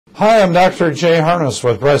Hi, I'm Dr. Jay Harness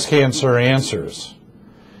with Breast Cancer Answers.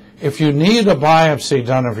 If you need a biopsy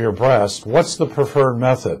done of your breast, what's the preferred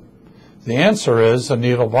method? The answer is a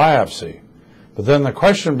needle biopsy. But then the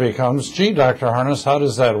question becomes, gee, Dr. Harness, how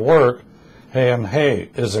does that work? And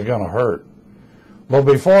hey, is it going to hurt? Well,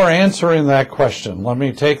 before answering that question, let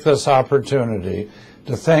me take this opportunity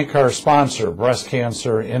to thank our sponsor, Breast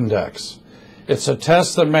Cancer Index. It's a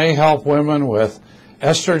test that may help women with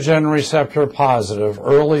estrogen receptor positive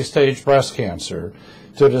early stage breast cancer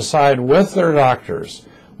to decide with their doctors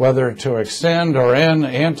whether to extend or end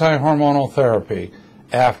anti-hormonal therapy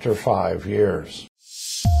after 5 years.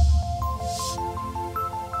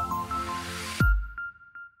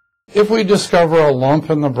 If we discover a lump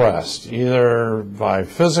in the breast, either by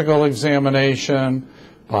physical examination,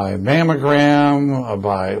 by mammogram,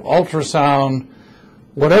 by ultrasound,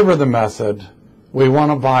 whatever the method, we want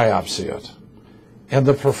to biopsy it. And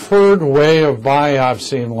the preferred way of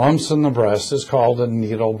biopsying lumps in the breast is called a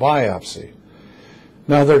needle biopsy.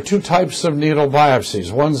 Now, there are two types of needle biopsies.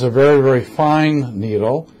 One's a very, very fine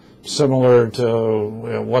needle, similar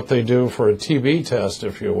to what they do for a TB test,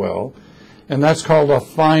 if you will. And that's called a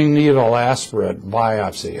fine needle aspirate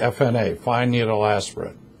biopsy, FNA, fine needle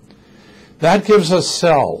aspirate. That gives us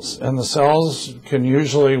cells, and the cells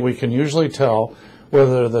we can usually tell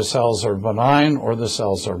whether the cells are benign or the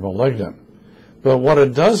cells are malignant. But what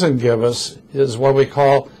it doesn't give us is what we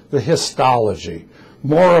call the histology,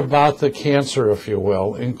 more about the cancer, if you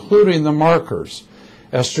will, including the markers,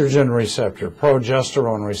 estrogen receptor,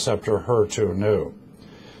 progesterone receptor, HER2/neu.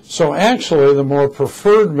 So actually, the more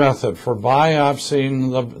preferred method for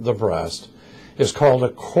biopsying the breast is called a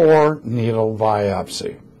core needle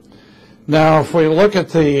biopsy. Now, if we look at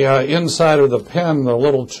the inside of the pen, the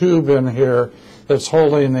little tube in here that's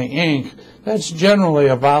holding the ink, that's generally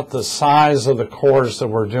about the size of the cores that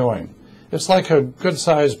we're doing. It's like a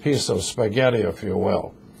good-sized piece of spaghetti, if you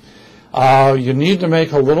will. You need to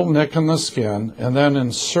make a little nick in the skin and then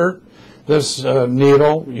insert this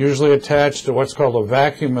needle, usually attached to what's called a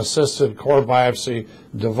vacuum-assisted core biopsy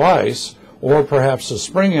device, or perhaps a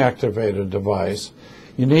spring-activated device.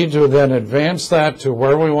 You need to then advance that to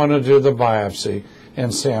where we want to do the biopsy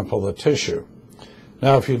and sample the tissue.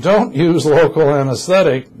 Now, if you don't use local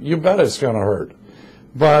anesthetic, you bet it's going to hurt.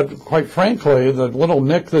 But quite frankly, the little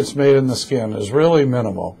nick that's made in the skin is really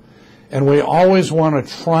minimal. And we always want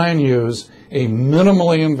to try and use a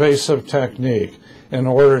minimally invasive technique in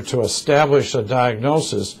order to establish a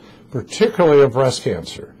diagnosis, particularly of breast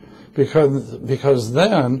cancer, because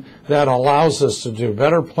then that allows us to do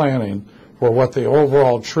better planning for what the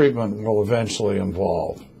overall treatment will eventually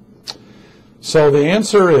involve. So the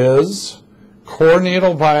answer is core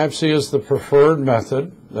needle biopsy is the preferred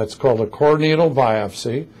method. That's called a core needle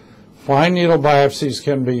biopsy. Fine needle biopsies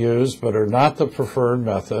can be used but are not the preferred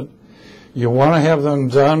method. You want to have them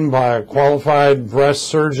done by a qualified breast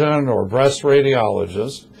surgeon or breast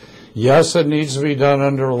radiologist. Yes, it needs to be done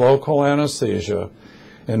under local anesthesia.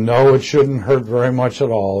 And no, it shouldn't hurt very much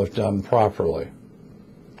at all if done properly.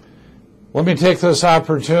 Let me take this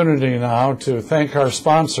opportunity now to thank our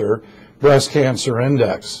sponsor, Breast Cancer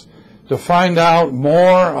Index. To find out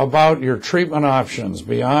more about your treatment options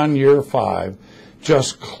beyond year 5,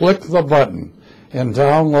 just click the button and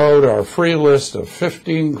download our free list of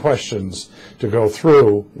 15 questions to go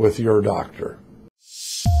through with your doctor.